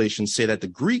translations say that the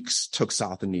Greeks took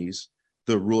Sosthenes,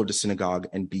 the ruler of the synagogue,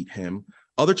 and beat him.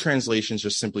 Other translations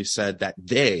just simply said that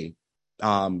they,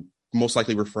 most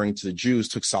likely referring to the Jews,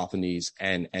 took Sosthenes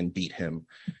and beat him.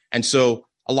 And so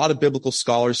a lot of biblical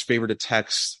scholars favor the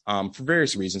text for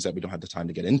various reasons that we don't have the time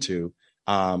to get into,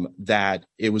 that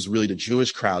it was really the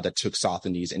Jewish crowd that took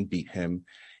Sosthenes and beat him.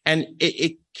 And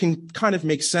it can kind of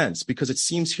make sense because it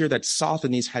seems here that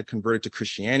Sosthenes had converted to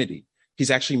Christianity. He's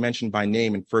actually mentioned by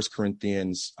name in 1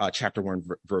 Corinthians chapter 1,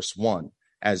 verse 1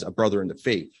 as a brother in the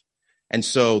faith. And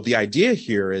so the idea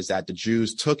here is that the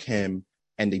Jews took him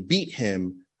and they beat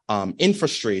him in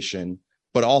frustration,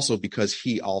 but also because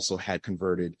he also had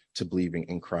converted to believing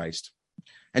in Christ.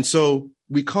 And so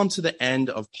we come to the end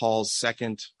of Paul's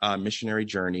second missionary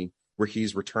journey where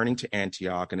he's returning to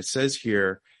Antioch. And it says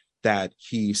here that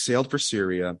he sailed for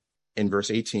Syria in verse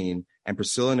 18, and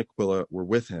Priscilla and Aquila were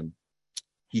with him.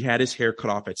 He had his hair cut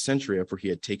off at Cenchrea, for he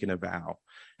had taken a vow.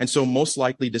 And so most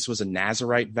likely this was a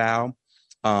Nazirite vow.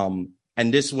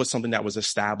 And this was something that was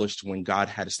established when God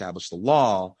had established the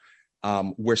law,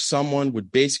 where someone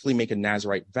would basically make a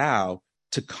Nazirite vow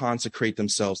to consecrate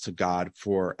themselves to God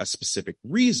for a specific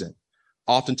reason.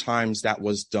 Oftentimes that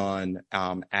was done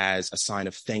as a sign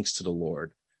of thanks to the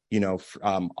Lord.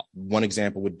 One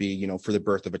example would be, for the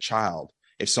birth of a child.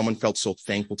 If someone felt so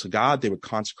thankful to God, they would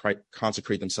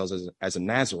consecrate themselves as a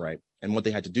Nazirite. And what they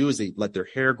had to do is they let their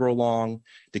hair grow long.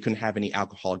 They couldn't have any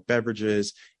alcoholic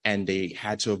beverages, and they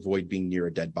had to avoid being near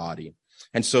a dead body.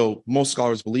 And so most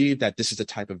scholars believe that this is the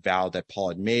type of vow that Paul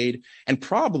had made, and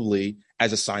probably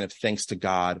as a sign of thanks to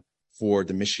God for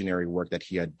the missionary work that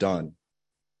he had done.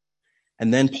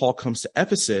 And then Paul comes to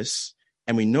Ephesus,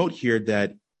 and we note here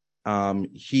that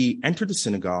he entered the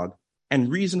synagogue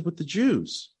and reasoned with the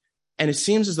Jews. And it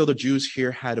seems as though the Jews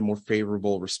here had a more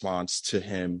favorable response to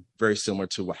him, very similar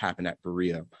to what happened at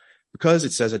Berea, because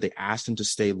it says that they asked him to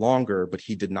stay longer, but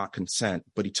he did not consent.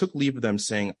 But he took leave of them,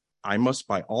 saying, I must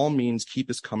by all means keep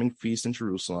this coming feast in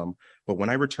Jerusalem, but when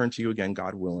I return to you again,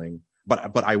 God willing,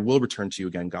 but I will return to you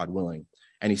again, God willing.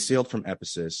 And he sailed from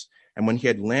Ephesus. And when he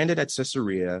had landed at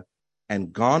Caesarea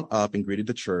and gone up and greeted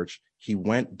the church, he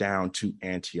went down to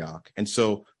Antioch. And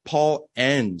so Paul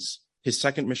ends his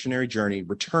second missionary journey,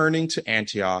 returning to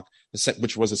Antioch,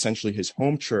 which was essentially his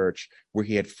home church where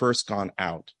he had first gone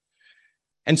out.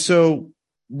 And so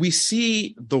we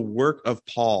see the work of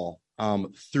Paul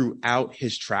throughout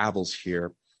his travels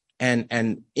here.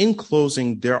 And in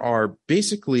closing, there are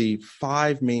basically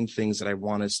 5 main things that I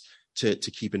want us to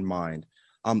keep in mind.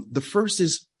 The first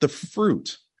is the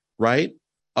fruit, right,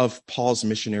 of Paul's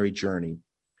missionary journey.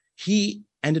 He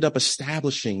ended up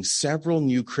establishing several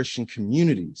new Christian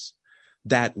communities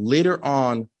that later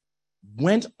on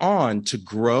went on to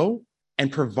grow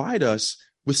and provide us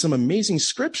with some amazing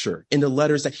scripture in the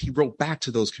letters that he wrote back to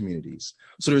those communities.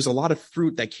 So there's a lot of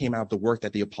fruit that came out of the work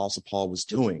that the Apostle Paul was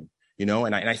doing,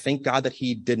 and I thank God that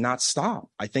he did not stop.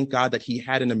 I thank God that he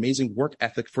had an amazing work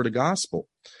ethic for the gospel.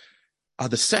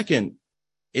 The second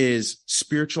is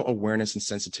spiritual awareness and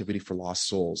sensitivity for lost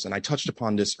souls. And I touched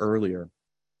upon this earlier.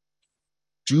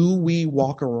 Do we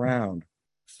walk around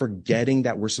forgetting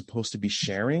that we're supposed to be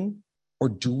sharing, or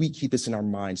do we keep this in our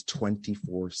minds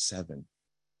 24/7?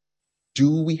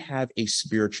 Do we have a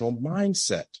spiritual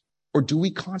mindset, or do we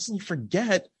constantly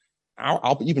forget?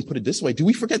 I'll even put it this way. Do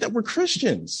we forget that we're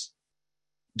Christians?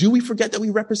 Do we forget that we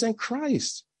represent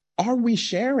Christ? Are we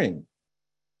sharing?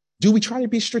 Do we try to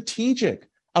be strategic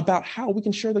about how we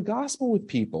can share the gospel with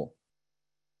people?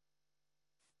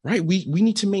 Right? We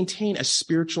need to maintain a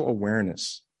spiritual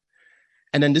awareness.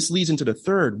 And then this leads into the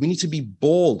third. We need to be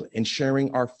bold in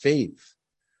sharing our faith.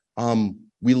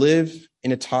 We live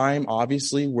in a time,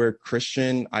 obviously, where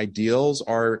Christian ideals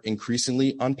are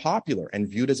increasingly unpopular and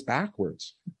viewed as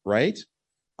backwards, right?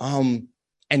 And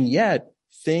yet,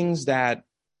 things that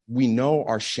we know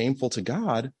are shameful to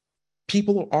God,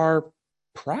 people are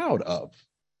proud of,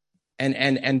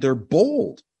 and they're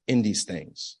bold in these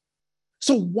things.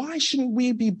 So why shouldn't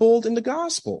we be bold in the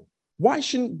gospel? Why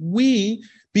shouldn't we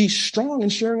be strong in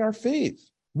sharing our faith?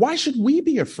 Why should we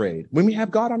be afraid when we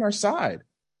have God on our side?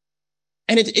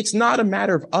 And it's not a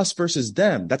matter of us versus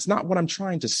them. That's not what I'm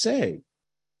trying to say.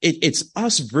 It's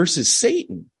us versus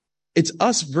Satan. It's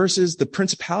us versus the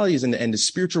principalities and the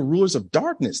spiritual rulers of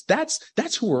darkness.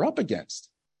 That's who we're up against.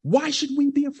 Why should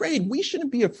we be afraid? We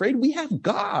shouldn't be afraid. We have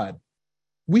God.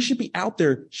 We should be out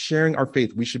there sharing our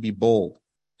faith. We should be bold.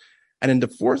 And then the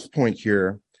fourth point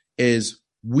here is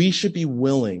we should be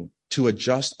willing to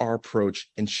adjust our approach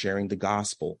in sharing the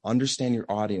gospel. Understand your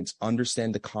audience,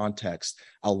 understand the context,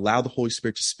 allow the Holy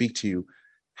Spirit to speak to you.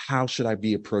 How should I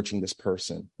be approaching this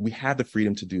person? We have the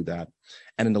freedom to do that.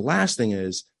 And then the last thing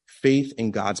is faith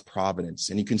in God's providence.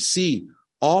 And you can see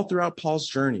all throughout Paul's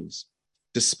journeys,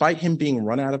 despite him being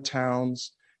run out of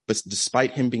towns, but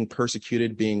despite him being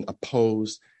persecuted, being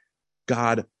opposed,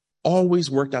 God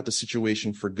always worked out the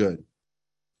situation for good.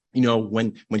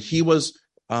 When he was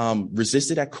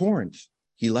resisted at Corinth,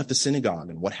 he left the synagogue.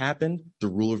 And what happened? The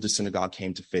ruler of the synagogue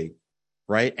came to faith,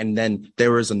 right? And then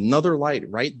there was another light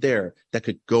right there that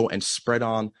could go and spread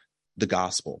on the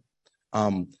gospel.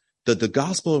 The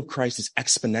gospel of Christ is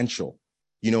exponential.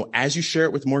 As you share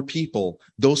it with more people,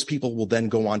 those people will then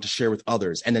go on to share with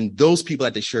others. And then those people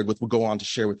that they shared with will go on to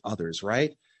share with others,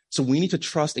 right? So we need to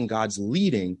trust in God's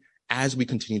leading as we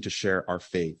continue to share our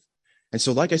faith. And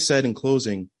so, like I said in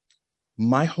closing,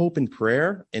 my hope and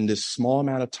prayer in this small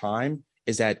amount of time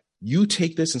is that you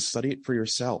take this and study it for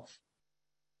yourself.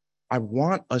 I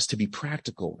want us to be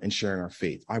practical in sharing our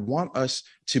faith. I want us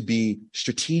to be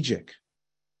strategic.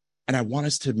 And I want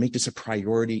us to make this a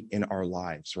priority in our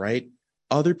lives, right?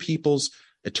 Other people's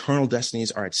eternal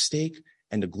destinies are at stake,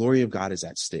 and the glory of God is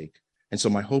at stake. And so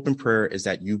my hope and prayer is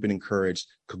that you've been encouraged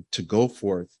to go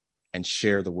forth and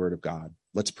share the word of God.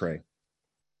 Let's pray.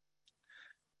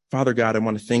 Father God, I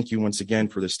want to thank you once again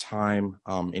for this time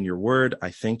in your word. I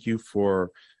thank you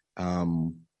for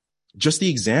just the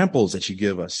examples that you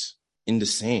give us in the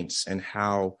saints and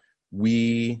how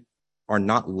we are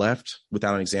not left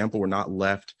without an example. We're not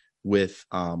left with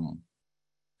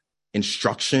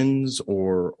instructions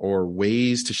or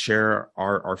ways to share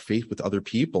our faith with other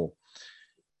people.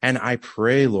 And I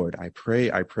pray, Lord, I pray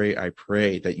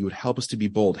that you would help us to be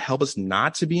bold. Help us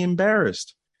not to be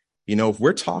embarrassed If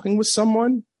we're talking with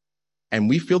someone and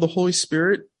we feel the Holy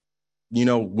Spirit,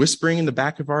 whispering in the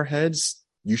back of our heads,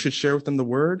 you should share with them the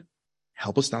word.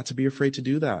 Help us not to be afraid to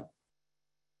do that.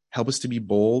 Help us to be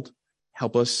bold.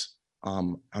 Help us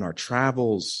on our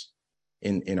travels,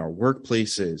 in our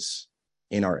workplaces,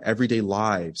 in our everyday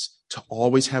lives, to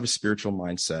always have a spiritual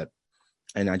mindset.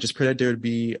 And I just pray that there would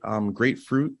be great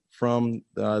fruit from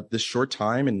this short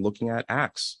time and looking at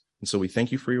Acts. And so we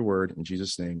thank you for your word. In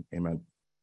Jesus' name, amen.